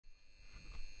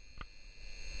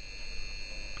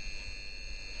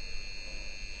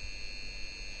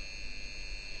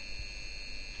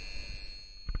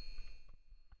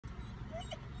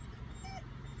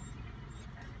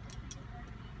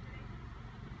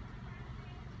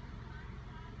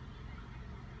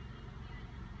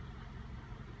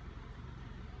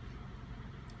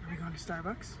want a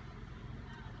Starbucks?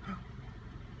 Oh.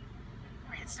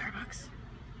 We're at Starbucks.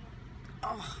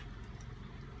 Oh.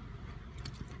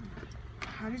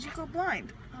 How did you go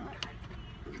blind? Oh.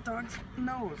 The dog's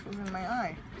nose was in my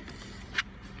eye.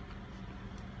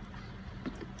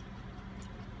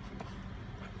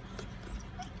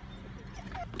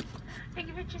 Thank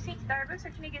you for choosing Starbucks.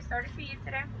 What can I get started for you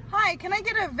today? Hi, can I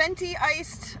get a venti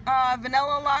iced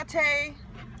vanilla latte,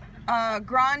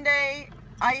 grande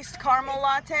iced caramel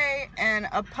latte, and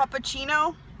a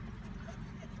puppuccino?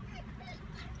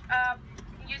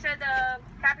 You said the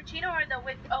cappuccino or the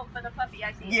with, oh, for the puppy,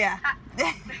 I see. Yeah.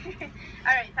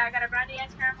 Alright, so I got a grande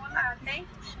iced caramel latte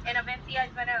and a venti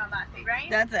iced vanilla latte, right?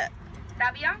 That's it.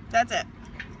 Tabia? That's it.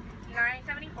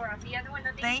 $9.74. I'll see you at the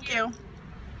window. Thank you.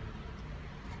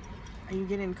 Are you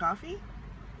getting coffee?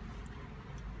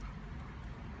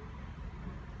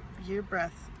 Your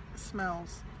breath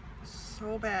smells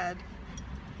so bad.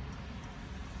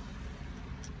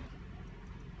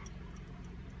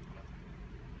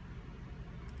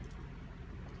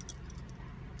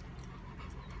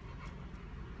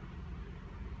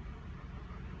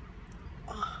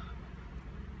 Oh.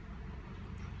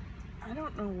 I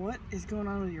don't know what is going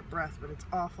on with your breath, but it's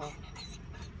awful.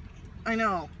 I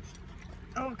know.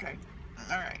 Okay.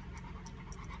 All right.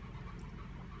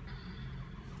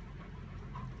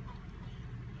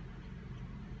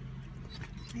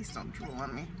 Please don't drool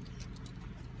on me.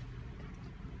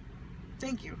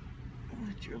 Thank you. I'll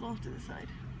let you off to the side.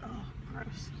 Oh,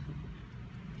 gross.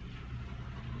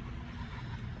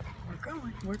 We're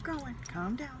going. We're going.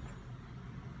 Calm down.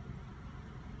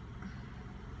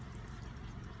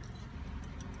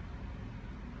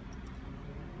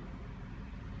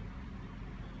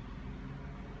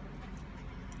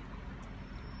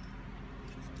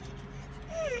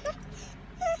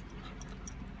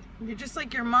 You're just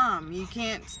like your mom. You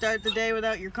can't start the day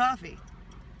without your coffee.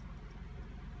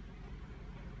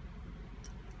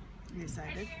 You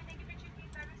excited?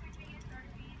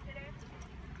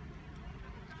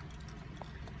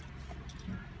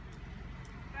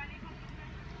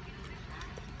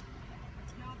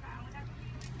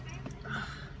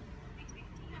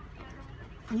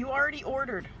 You already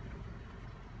ordered.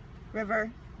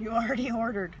 River, you already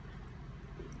ordered.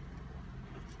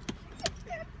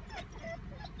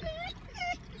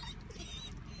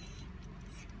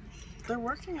 They're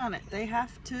working on it. They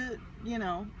have to, you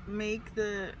know, make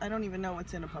the, I don't even know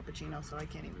what's in a puppuccino, so I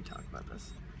can't even talk about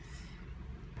this.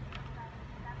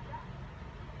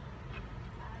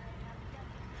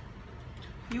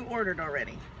 You ordered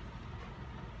already.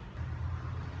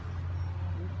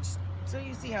 So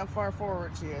you see how far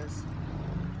forward she is.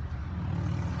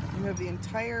 You have the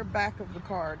entire back of the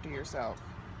car to yourself.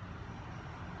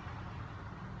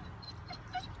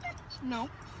 No,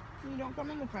 you don't come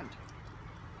in the front.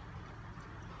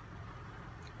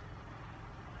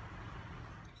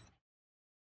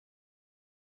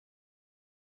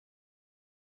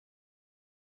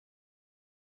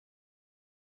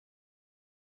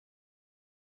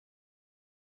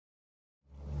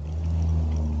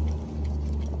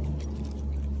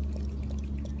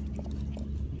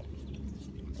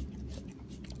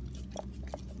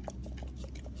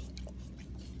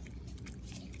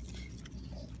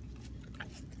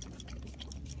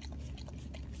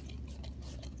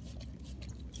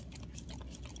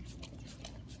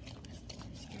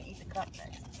 Cup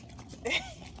next.